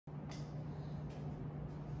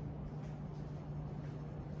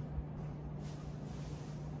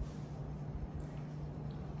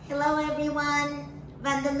Hello everyone,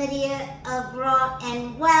 Vanda of Raw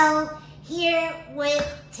and Well here with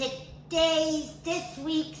this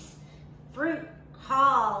week's fruit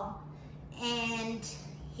haul. And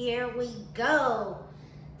here we go.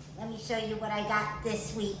 Let me show you what I got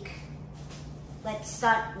this week. Let's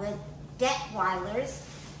start with Detweilers,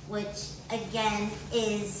 which again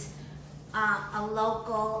is a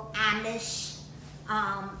local Amish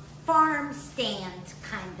farm stand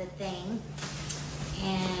kind of thing.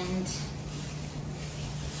 And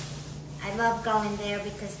I love going there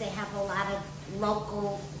because they have a lot of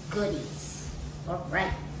local goodies. All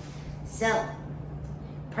right, so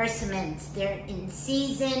persimmons, they're in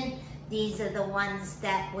season. These are the ones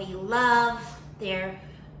that we love. They're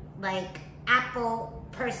like apple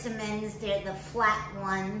persimmons. They're the flat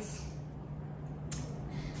ones.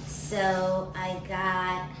 So I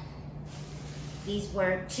got, these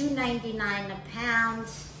were $2.99 a pound.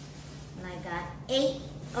 And I got 8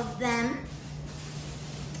 of them.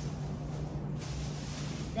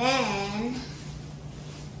 Then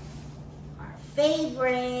our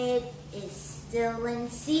favorite is still in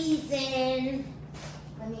season.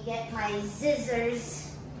 Let me get my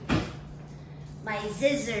scissors.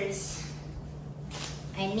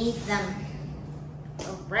 I need them.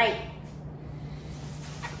 All right.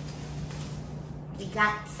 We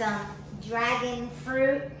got some dragon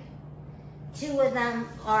fruit. 2 of them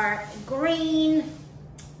are green,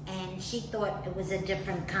 and she thought it was a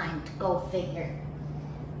different kind, go figure.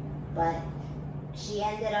 But she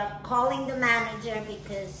ended up calling the manager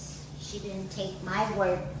because she didn't take my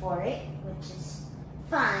word for it, which is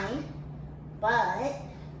fine. But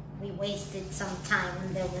we wasted some time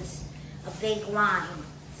and there was a big line.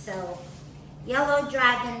 So yellow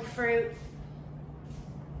dragon fruit,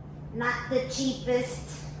 not the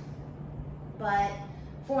cheapest, but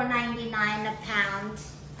 $4.99 a pound.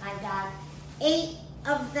 I got 8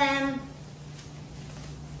 of them.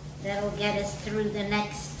 That'll get us through the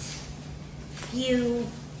next few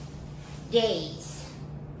days.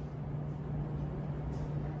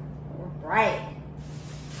 All right,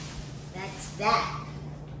 that's that.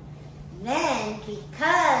 Then,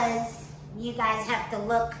 because you guys have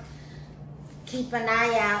to keep an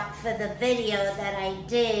eye out for the video that I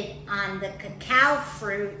did on the cacao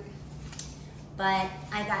fruit, but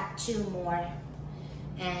I got 2 more,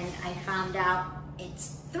 and I found out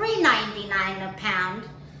it's $3.99 a pound.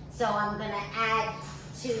 So I'm gonna add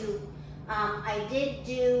to, I did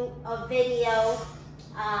do a video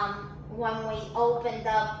when we opened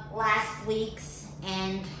up last week's,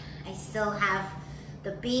 and I still have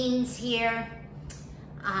the beans here.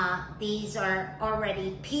 These are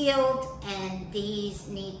already peeled, and these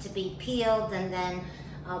need to be peeled, and then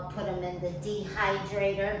I'll put them in the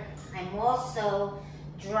dehydrator. I'm also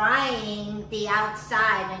drying the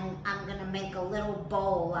outside, and I'm gonna make a little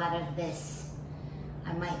bowl out of this.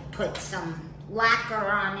 I might put some lacquer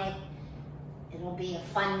on it. It'll be a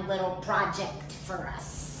fun little project for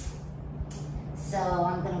us. So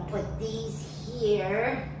I'm gonna put these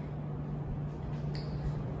here.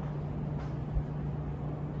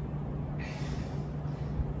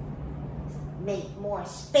 Make more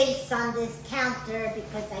space on this counter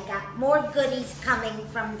because I got more goodies coming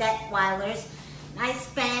from Detweilers. I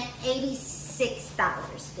spent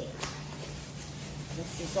 $86 there.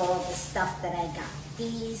 This is all the stuff that I got.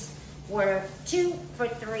 These were 2 for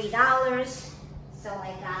 $3, so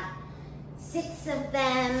I got 6 of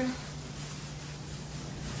them.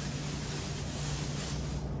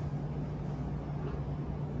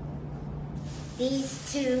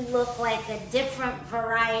 These 2 look like a different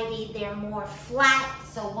variety. They're more flat,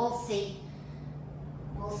 so we'll see.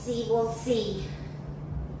 We'll see.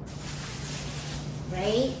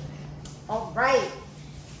 Right? All right.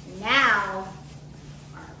 Now,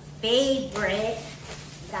 our favorite,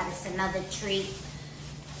 got us another treat.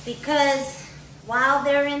 Because while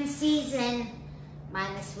they're in season,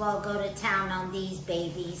 might as well go to town on these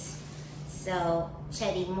babies. So,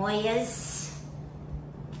 chirimoyas.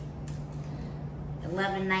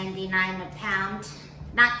 $11.99 a pound,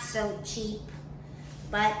 not so cheap,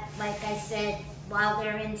 but like I said, while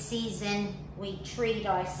they're in season, we treat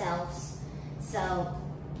ourselves. So,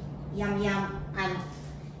 yum yum, I'm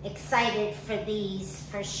excited for these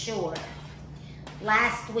for sure.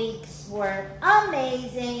 Last week's were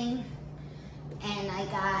amazing, and I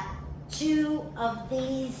got 2 of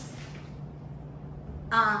these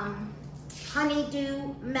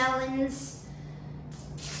honeydew melons.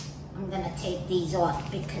 I'm gonna take these off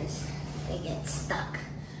because they get stuck.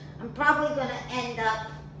 I'm probably gonna end up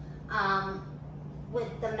with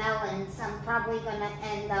the melons. I'm probably gonna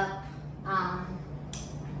end up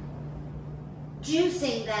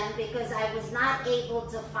juicing them because I was not able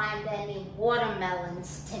to find any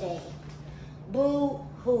watermelons today.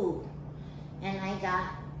 Boo-hoo. And I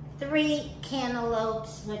got 3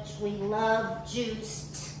 cantaloupes, which we love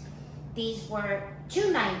juiced. These were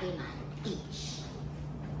 $2.99 each.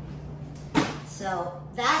 So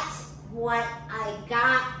that's what I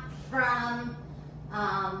got from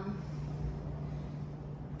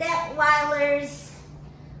Detweiler's.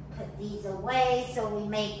 Put these away so we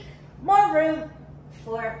make more room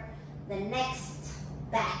for the next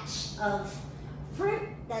batch of fruit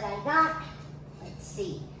that I got. Let's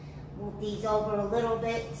see, move these over a little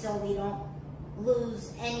bit so we don't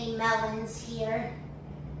lose any melons here.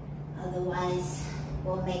 Otherwise,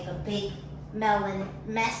 we'll make a big melon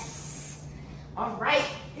mess. All right,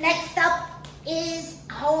 next up is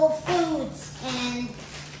Whole Foods, and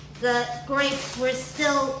the grapes were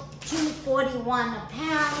still $2.41 a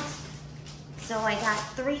pound. So I got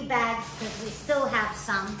 3 bags because we still have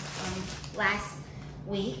some from last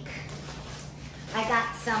week. I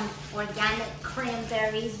got some organic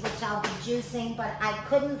cranberries, which I'll be juicing, but I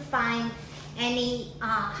couldn't find any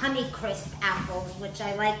Honeycrisp apples, which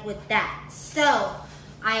I like with that. So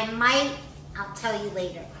I'll tell you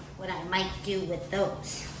later what I might do with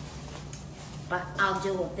those. But I'll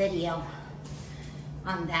do a video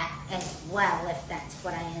on that as well if that's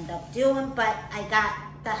what I end up doing. But I got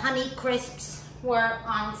the Honeycrisps were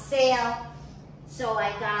on sale, so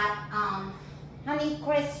I got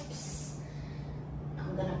Honeycrisps.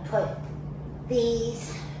 I'm gonna put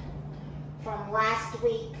these from last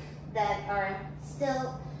week that are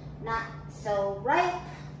still not so ripe,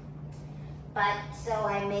 but so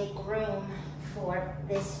I make room for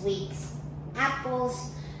this week's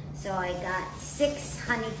apples. So I got 6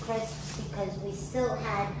 Honeycrisps because we still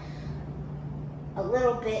had a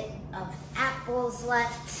little bit of apples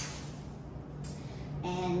left,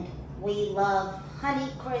 and we love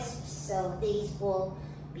Honeycrisps, so these will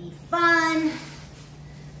be fun.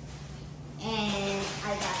 And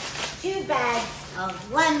I got 2 bags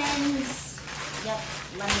of lemons. Yep,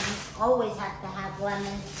 lemons, always have to have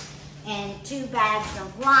lemons. And 2 bags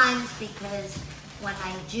of limes because when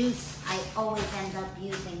I juice, I always end up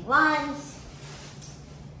using limes.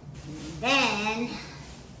 And then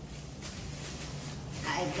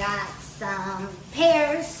I got some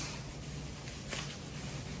pears.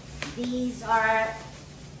 These are,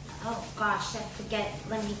 oh gosh, I forget,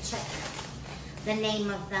 let me check the name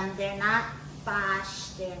of them. They're not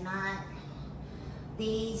Bosch, they're not,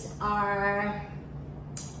 these are,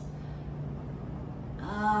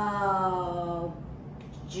 oh,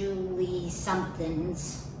 Julie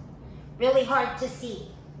somethings. Really hard to see,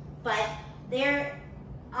 but they're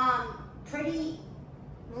pretty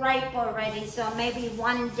ripe already, so maybe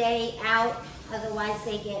one day out, otherwise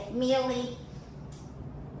they get mealy.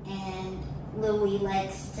 And Louie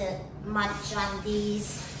likes to munch on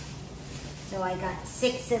these. So I got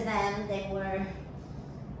 6 of them. They were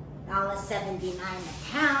 $1.79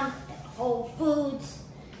 a pound at Whole Foods.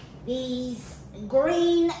 These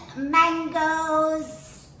green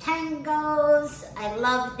mangoes, tangos, I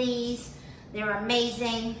love these. They're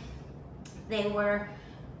amazing. They were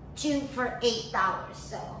 2 for $8,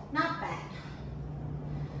 so not bad.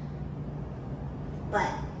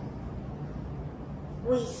 But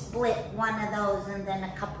we split one of those and then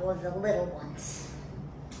a couple of the little ones.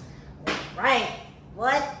 Right,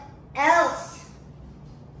 what else?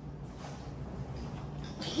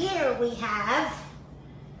 Here we have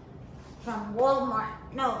from Walmart.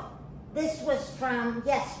 No, this was from,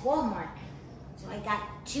 yes, Walmart. So I got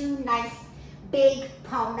 2 nice big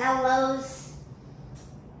pomelos.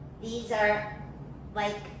 These are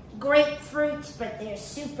like grapefruits, but they're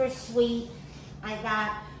super sweet. I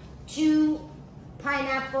got 2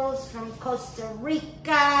 pineapples from Costa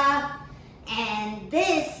Rica. And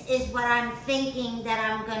this is what I'm thinking that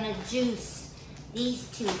I'm gonna juice these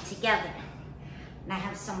 2 together. And I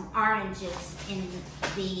have some oranges in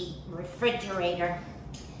the refrigerator,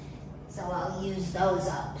 so I'll use those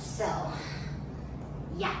up. So,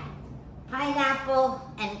 yeah, pineapple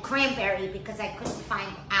and cranberry because I couldn't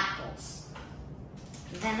find apples.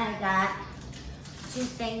 And then I got 2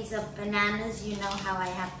 things of bananas. You know how I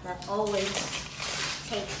have to always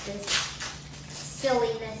take this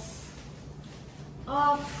silliness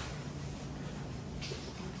off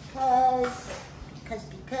because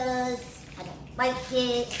I don't like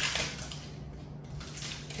it.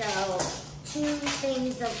 So 2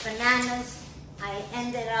 things of bananas. I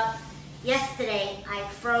ended up, yesterday I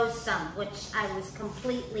froze some, which I was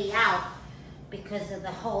completely out because of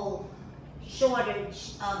the whole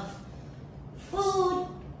shortage of food.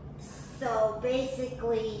 So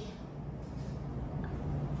basically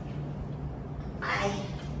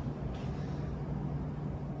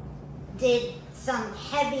did some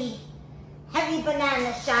heavy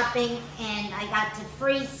banana shopping, and I got to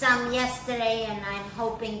freeze some yesterday, and I'm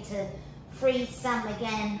hoping to freeze some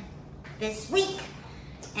again this week.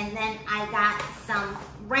 And then I got some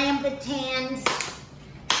rambutans.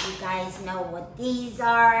 You guys know what these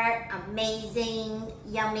are. Amazing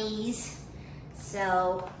yummies.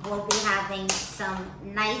 So we'll be having some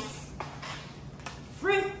nice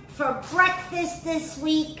fruit for breakfast this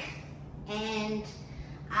week, and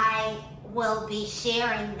I will be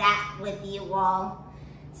sharing that with you all.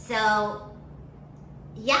 So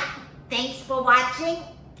yeah, thanks for watching.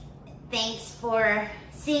 Thanks for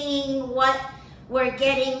seeing what we're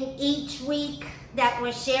getting each week that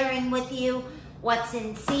we're sharing with you, what's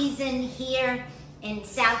in season here in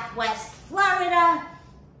Southwest Florida.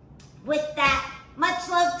 With that, much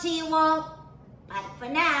love to you all.